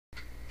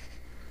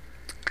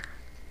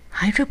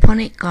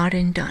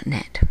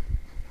HydroponicGarden.net.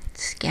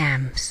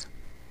 Scams.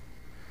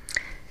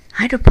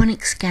 Hydroponic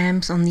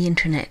scams on the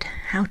internet.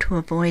 How to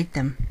avoid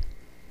them.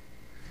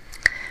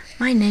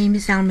 My name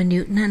is Alma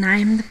Newton and I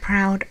am the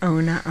proud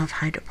owner of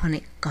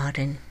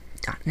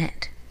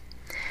HydroponicGarden.net.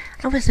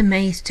 I was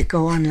amazed to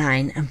go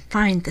online and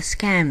find the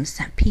scams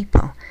that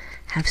people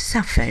have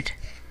suffered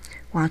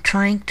while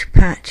trying to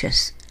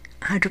purchase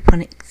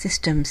hydroponic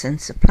systems and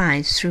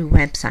supplies through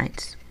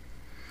websites.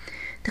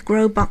 The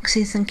grow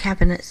boxes and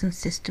cabinets and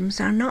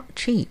systems are not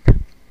cheap.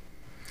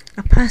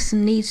 A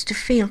person needs to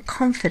feel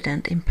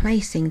confident in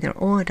placing their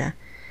order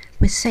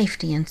with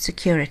safety and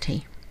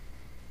security.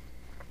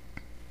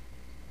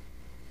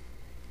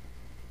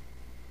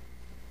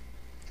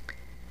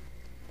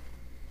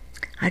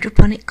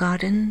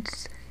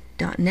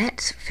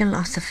 HydroponicGardens.net's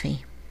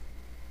philosophy.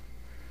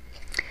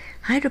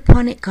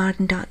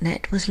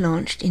 HydroponicGarden.net was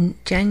launched in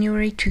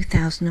January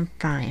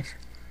 2005.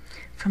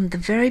 From the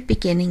very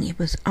beginning, it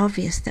was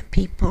obvious that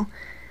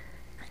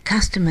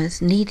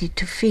customers needed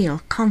to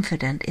feel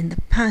confident in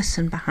the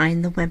person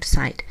behind the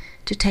website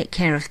to take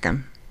care of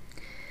them.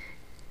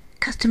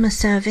 Customer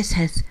service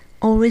has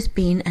always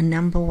been a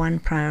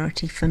 #1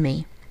 priority for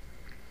me.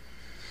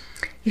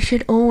 You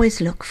should always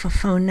look for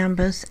phone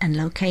numbers and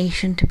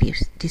location to be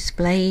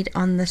displayed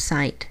on the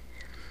site.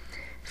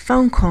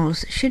 Phone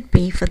calls should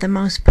be, for the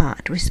most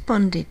part,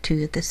 responded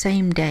to the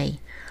same day,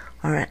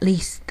 or at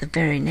least the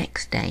very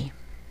next day.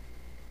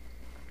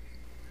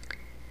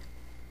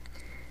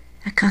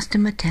 A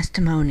customer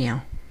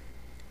testimonial.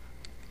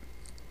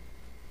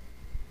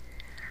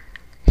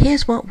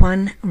 Here's what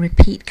one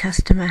repeat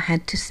customer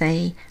had to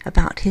say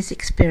about his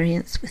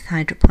experience with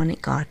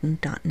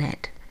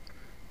HydroponicGarden.net.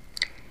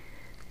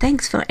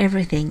 Thanks for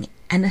everything,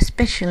 and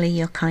especially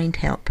your kind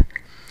help.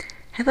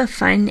 Have a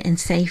fun and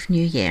safe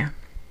New Year.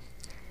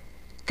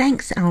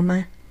 Thanks,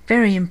 Alma.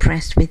 Very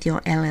impressed with your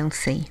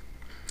LLC.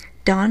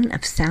 Don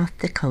of South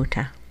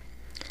Dakota.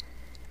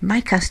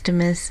 My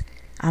customers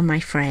are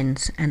my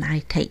friends, and I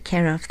take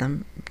care of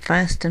them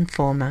first and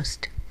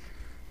foremost.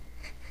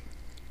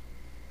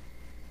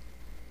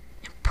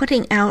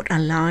 Putting out a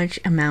large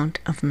amount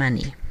of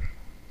money.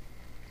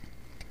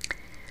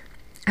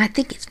 I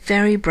think it's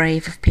very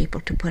brave of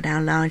people to put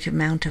out a large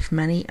amount of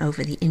money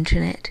over the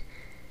internet,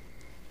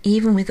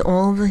 even with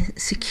all the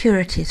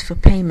securities for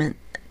payment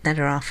that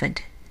are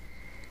offered.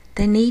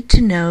 They need to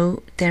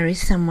know there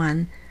is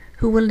someone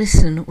who will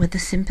listen with a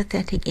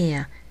sympathetic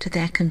ear to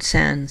their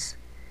concerns.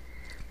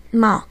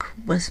 Mark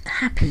was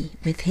happy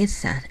with his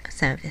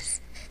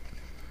service.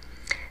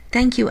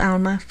 Thank you,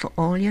 Alma, for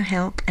all your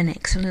help and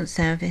excellent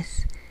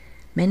service.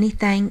 Many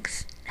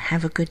thanks.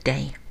 Have a good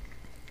day.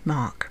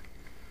 Mark.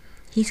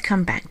 He's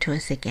come back to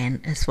us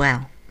again as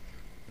well.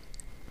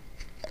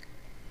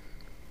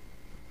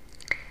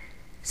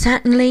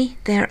 Certainly,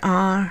 there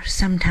are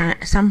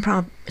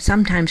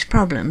sometimes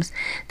problems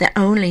that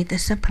only the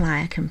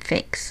supplier can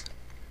fix.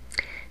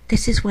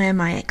 This is where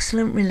my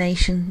excellent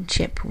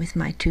relationship with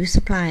my 2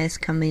 suppliers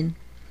comes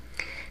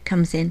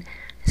in.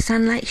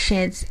 Sunlight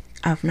Sheds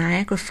of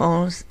Niagara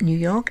Falls, New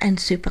York,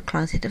 and Super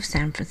Closet of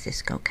San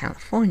Francisco,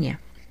 California.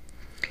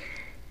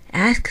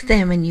 Ask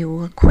them and you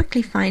will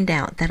quickly find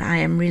out that I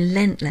am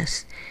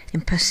relentless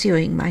in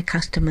pursuing my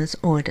customers'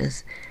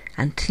 orders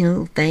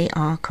until they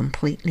are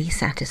completely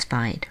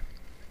satisfied.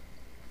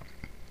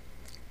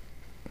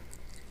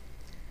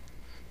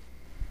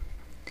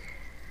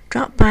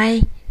 Drop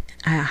by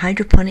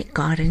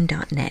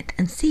HydroponicGarden.net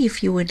and see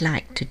if you would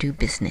like to do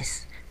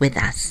business with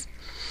us.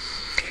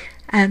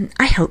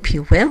 I hope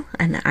you will,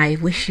 and I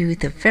wish you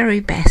the very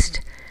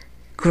best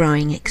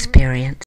growing experience.